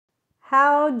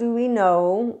How do we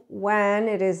know when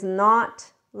it is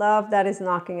not love that is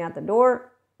knocking at the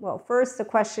door? Well, first the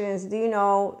question is, do you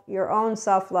know your own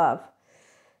self-love?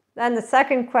 Then the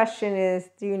second question is,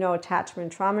 do you know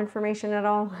attachment trauma information at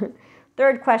all?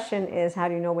 Third question is, how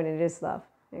do you know when it is love?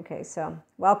 Okay, so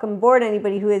welcome aboard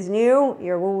anybody who is new.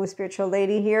 Your woo-woo spiritual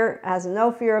lady here has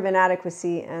no fear of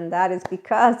inadequacy, and that is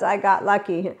because I got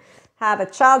lucky. Have a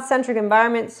child-centric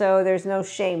environment, so there's no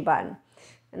shame button.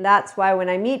 And that's why when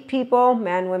I meet people,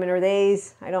 men, women, or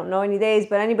theys, I don't know any theys,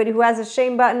 but anybody who has a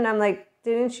shame button, I'm like,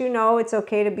 didn't you know it's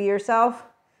okay to be yourself?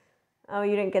 Oh,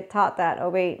 you didn't get taught that. Oh,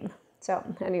 wait. So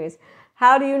anyways,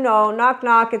 how do you know? Knock,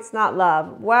 knock, it's not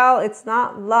love. Well, it's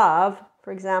not love.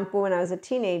 For example, when I was a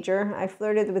teenager, I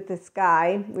flirted with this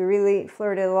guy. We really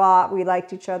flirted a lot. We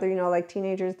liked each other, you know, like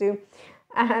teenagers do.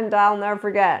 And I'll never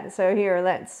forget. So here,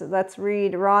 let's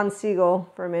read Ron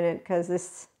Siegel for a minute, because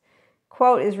this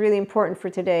quote is really important for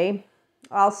today.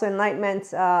 Also,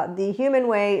 enlightenment, the human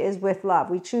way is with love.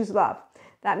 We choose love.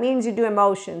 That means you do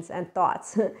emotions and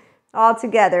thoughts all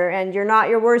together, and you're not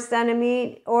your worst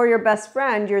enemy or your best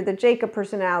friend. You're the Jacob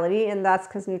personality, and that's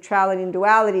because neutrality and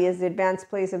duality is the advanced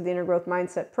place of the inner growth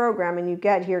mindset program. And you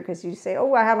get here because you say,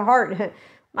 oh, I have a heart.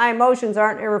 My emotions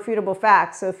aren't irrefutable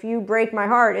facts. So if you break my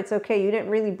heart, it's okay. You didn't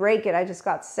really break it. I just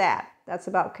got sad. That's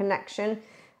about connection.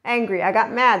 Angry, I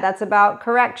got mad. That's about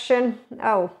correction.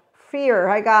 Oh, fear,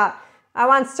 I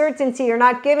want certainty. You're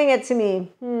not giving it to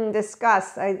me.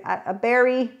 Disgust, a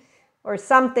berry or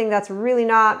something that's really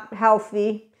not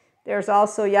healthy. There's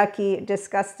also yucky,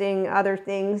 disgusting other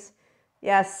things.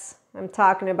 Yes, I'm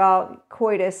talking about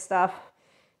coitus stuff.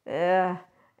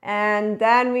 And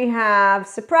then we have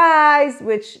surprise,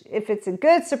 which if it's a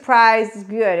good surprise, is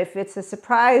good. If it's a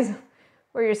surprise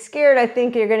where you're scared, I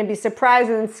think you're going to be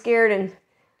surprised and scared.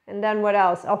 And then what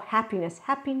else? Oh, happiness.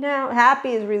 Happy now.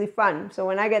 Happy is really fun. So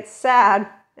when I get sad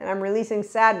and I'm releasing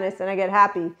sadness, and I get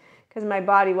happy because my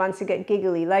body wants to get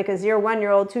giggly, like a 0,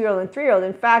 1-year-old, 2-year-old, and 3-year-old.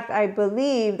 In fact, I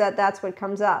believe that that's what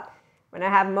comes up when I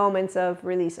have moments of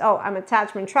release. Oh, I'm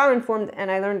attachment trauma informed, and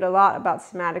I learned a lot about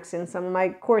somatics in some of my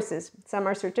courses. Some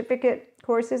are certificate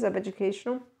courses of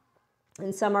educational,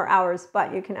 and some are hours,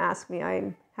 but you can ask me.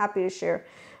 I'm happy to share.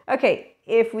 Okay,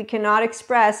 if we cannot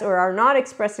express or are not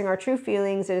expressing our true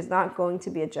feelings, it is not going to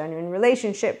be a genuine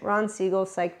relationship. Ron Siegel,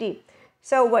 Psych D.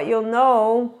 So what you'll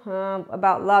know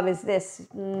about love is this.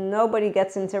 Nobody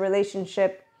gets into a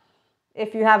relationship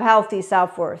if you have healthy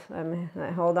self-worth.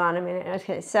 Hold on a minute.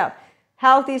 Okay, so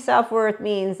healthy self-worth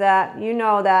means that you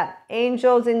know that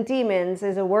angels and demons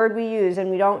is a word we use,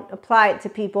 and we don't apply it to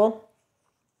people.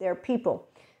 They're people.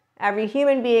 Every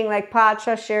human being, like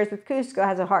Pacha shares with Cusco,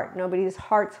 has a heart. Nobody is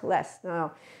heartless.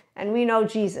 No. And we know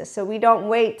Jesus. So we don't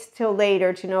wait till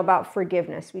later to know about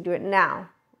forgiveness. We do it now.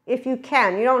 If you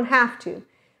can. You don't have to.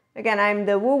 Again, I'm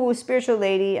the woo-woo spiritual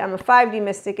lady. I'm a 5D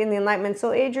mystic in the Enlightenment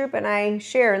Soul Age group. And I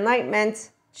share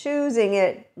enlightenment, choosing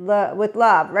it with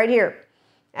love right here.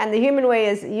 And the human way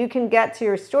is you can get to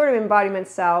your restorative embodiment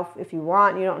self if you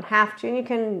want. You don't have to. And you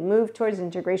can move towards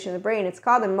integration of the brain. It's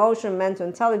called emotional mental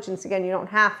intelligence. Again, you don't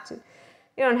have to.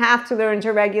 You don't have to learn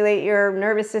to regulate your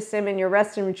nervous system and your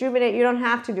rest and rejuvenate. You don't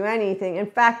have to do anything. In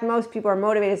fact, most people are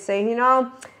motivated to say, you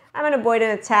know, I'm an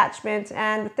avoidant attachment,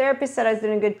 and the therapist said I was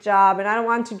doing a good job, and I don't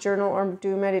want to journal or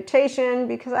do meditation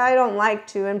because I don't like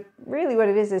to. And really what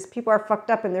it is people are fucked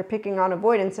up and they're picking on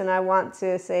avoidance. And I want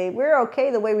to say, we're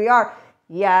okay the way we are.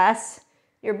 Yes,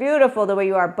 you're beautiful the way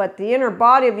you are, but the inner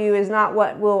body of you is not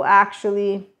what will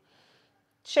actually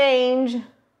change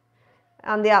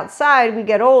on the outside. We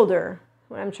get older.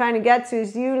 What I'm trying to get to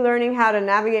is you learning how to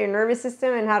navigate your nervous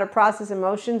system and how to process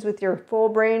emotions with your full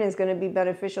brain is going to be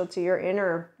beneficial to your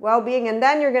inner well-being. And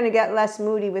then you're going to get less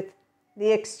moody with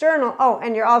the external. Oh,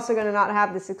 and you're also going to not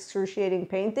have this excruciating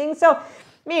pain thing. So, I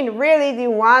mean, really, do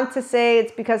you want to say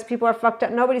it's because people are fucked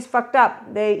up? Nobody's fucked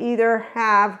up. They either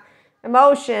have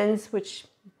emotions, which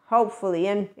hopefully,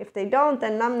 and if they don't,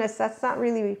 then numbness, that's not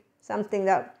really something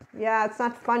that, yeah, it's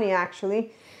not funny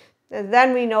actually. And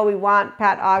then we know we want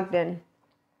Pat Ogden,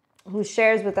 who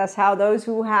shares with us how those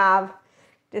who have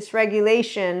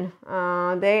dysregulation,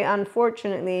 they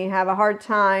unfortunately have a hard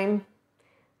time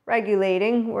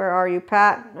regulating. Where are you,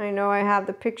 Pat? I know I have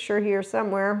the picture here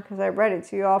somewhere because I read it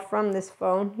to you all from this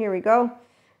phone. Here we go.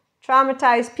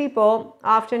 Traumatized people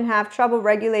often have trouble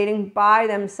regulating by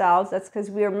themselves. That's because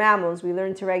we are mammals. We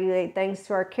learn to regulate thanks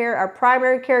to our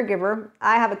primary caregiver.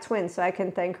 I have a twin, so I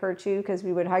can thank her too because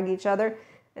we would hug each other.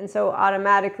 And so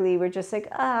automatically we're just like,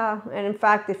 ah. And in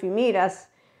fact, if you meet us,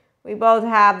 we both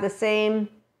have the same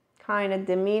kind of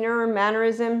demeanor or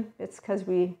mannerism. It's because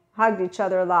we hugged each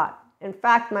other a lot. In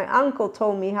fact, my uncle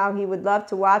told me how he would love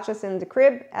to watch us in the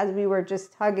crib as we were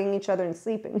just hugging each other and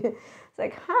sleeping. It's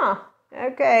like, huh,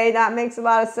 okay, that makes a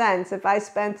lot of sense. If I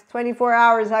spent 24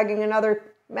 hours hugging another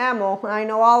mammal, I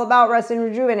know all about rest and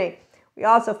rejuvenate. We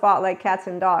also fought like cats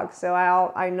and dogs, so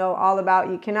I know all about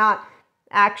you cannot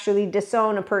actually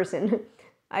disown a person.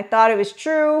 I thought it was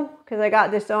true because I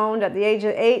got disowned at the age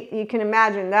of 8. You can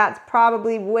imagine that's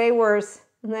probably way worse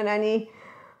than any,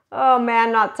 oh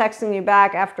man, not texting you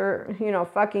back after,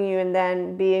 fucking you and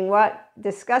then being what?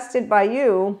 Disgusted by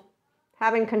you,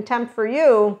 having contempt for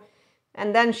you,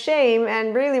 and then shame.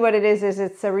 And really what it is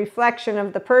it's a reflection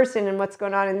of the person and what's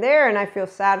going on in there. And I feel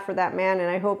sad for that man, and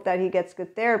I hope that he gets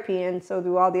good therapy, and so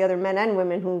do all the other men and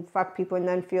women who fuck people and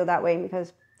then feel that way,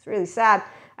 because it's really sad.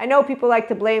 I know people like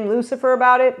to blame Lucifer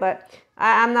about it, but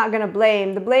I'm not going to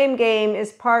blame. The blame game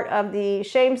is part of the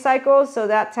shame cycle, so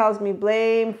that tells me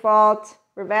blame, fault,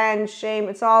 revenge, shame.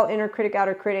 It's all inner critic,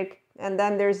 outer critic. And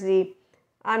then there's the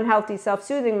unhealthy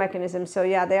self-soothing mechanism. So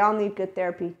yeah, they all need good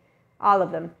therapy, all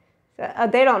of them.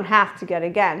 They don't have to get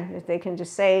again. If they can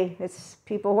just say it's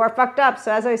people who are fucked up.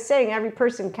 So as I was saying, every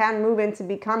person can move into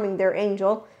becoming their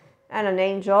angel and an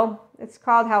angel. It's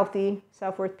called healthy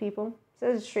self-worth people. So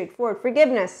it's straightforward.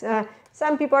 Forgiveness.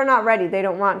 Some people are not ready. They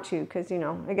don't want to because,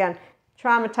 again,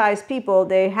 traumatized people,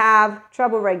 they have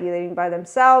trouble regulating by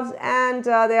themselves, and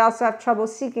they also have trouble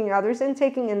seeking others and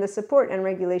taking in the support and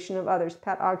regulation of others.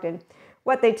 Pat Ogden.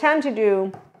 What they tend to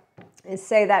do is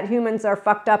say that humans are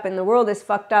fucked up and the world is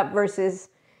fucked up versus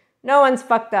no one's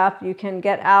fucked up. You can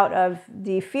get out of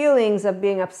the feelings of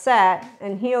being upset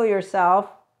and heal yourself.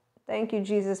 Thank you,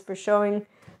 Jesus, for showing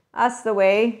us the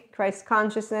way. Christ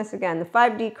consciousness. Again, the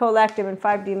 5D collective and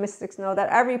 5D mystics know that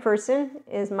every person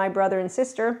is my brother and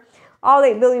sister. All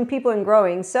 8 billion people and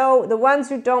growing. So the ones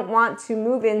who don't want to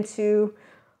move into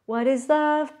what is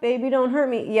love? Baby, don't hurt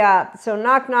me. Yeah, so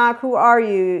knock, knock, who are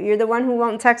you? You're the one who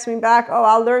won't text me back? Oh,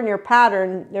 I'll learn your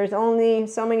pattern. There's only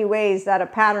so many ways that a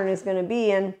pattern is going to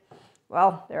be, and,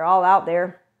 well, they're all out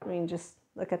there. I mean, just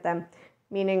look at them,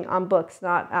 meaning on books,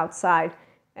 not outside.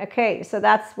 Okay, so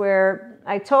that's where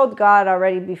I told God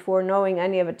already before knowing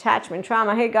any of attachment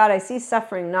trauma, hey, God, I see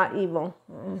suffering, not evil.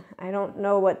 I don't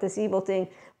know what this evil thing,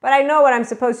 but I know what I'm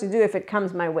supposed to do if it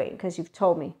comes my way, because you've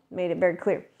told me, made it very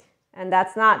clear. And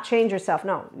that's not change yourself.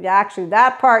 No, actually,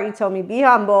 that part you told me, be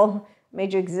humble,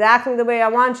 made you exactly the way I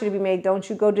want you to be made. Don't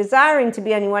you go desiring to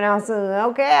be anyone else.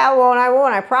 Okay, I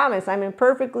won't, I promise. I'm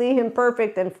imperfectly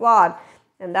imperfect and flawed.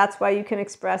 And that's why you can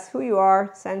express who you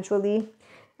are sensually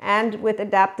and with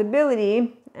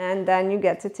adaptability, and then you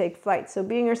get to take flight. So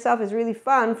being yourself is really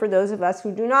fun for those of us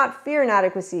who do not fear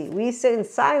inadequacy. We sit in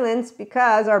silence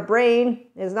because our brain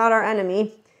is not our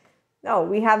enemy. No,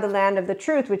 we have the land of the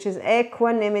truth, which is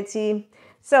equanimity.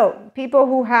 So people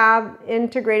who have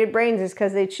integrated brains is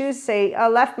because they choose to say,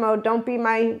 left mode, don't be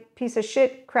my piece of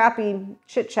shit, crappy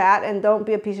chit chat, and don't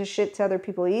be a piece of shit to other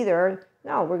people either.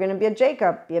 No, we're going to be a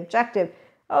Jacob, be objective.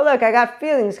 Oh, look, I got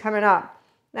feelings coming up.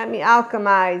 Let me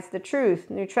alchemize the truth,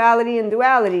 neutrality and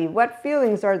duality. What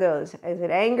feelings are those? Is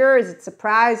it anger? Is it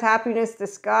surprise, happiness,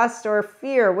 disgust, or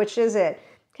fear? Which is it?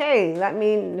 Okay, let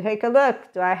me take a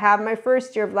look. Do I have my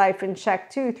first year of life in check?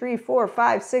 2, 3, 4,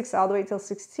 5, 6, all the way till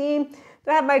 16? Do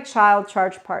I have my child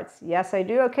charge parts? Yes, I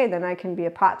do. Okay, then I can be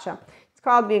a pacha. It's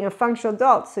called being a functional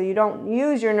adult, so you don't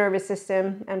use your nervous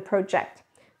system and project.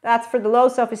 That's for the low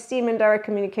self-esteem and direct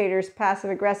communicators,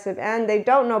 passive-aggressive, and they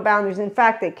don't know boundaries. In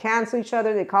fact, they cancel each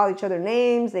other. They call each other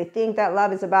names. They think that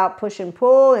love is about push and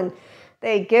pull, and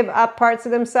they give up parts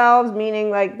of themselves, meaning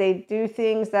like they do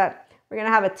things that we're going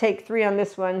to have a take 3 on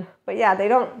this one. But yeah, they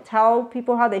don't tell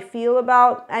people how they feel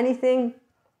about anything.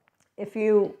 If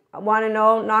you want to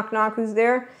know, knock, knock, who's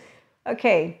there?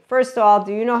 Okay, first of all,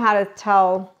 do you know how to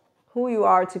tell who you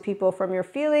are to people from your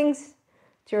feelings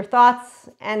to your thoughts?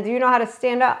 And do you know how to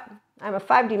stand up? I'm a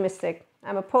 5D mystic.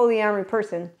 I'm a polyamory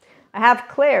person. I have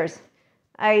clairs.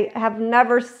 I have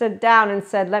never stood down and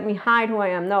said, let me hide who I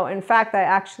am. No, in fact, I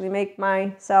actually make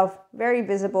myself very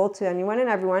visible to anyone and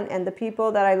everyone. And the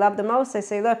people that I love the most, I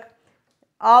say, look,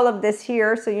 all of this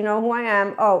here, so you know who I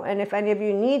am. Oh, and if any of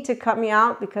you need to cut me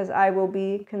out because I will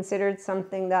be considered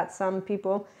something that some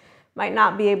people might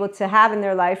not be able to have in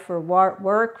their life for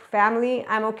work, family,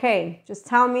 I'm okay. Just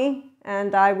tell me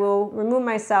and I will remove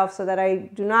myself so that I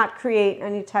do not create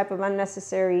any type of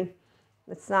unnecessary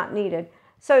that's not needed.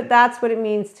 So that's what it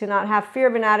means to not have fear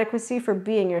of inadequacy for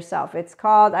being yourself. It's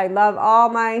called, I love all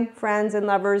my friends and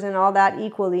lovers and all that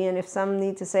equally. And if some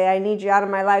need to say, I need you out of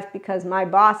my life because my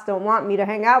boss don't want me to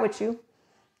hang out with you.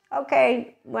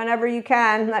 Okay, whenever you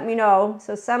can, let me know.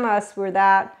 So some of us were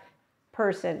that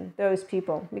person, those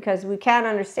people, because we can't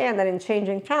understand that in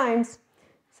changing times,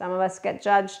 Some of us get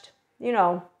judged,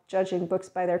 judging books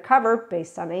by their cover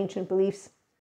based on ancient beliefs.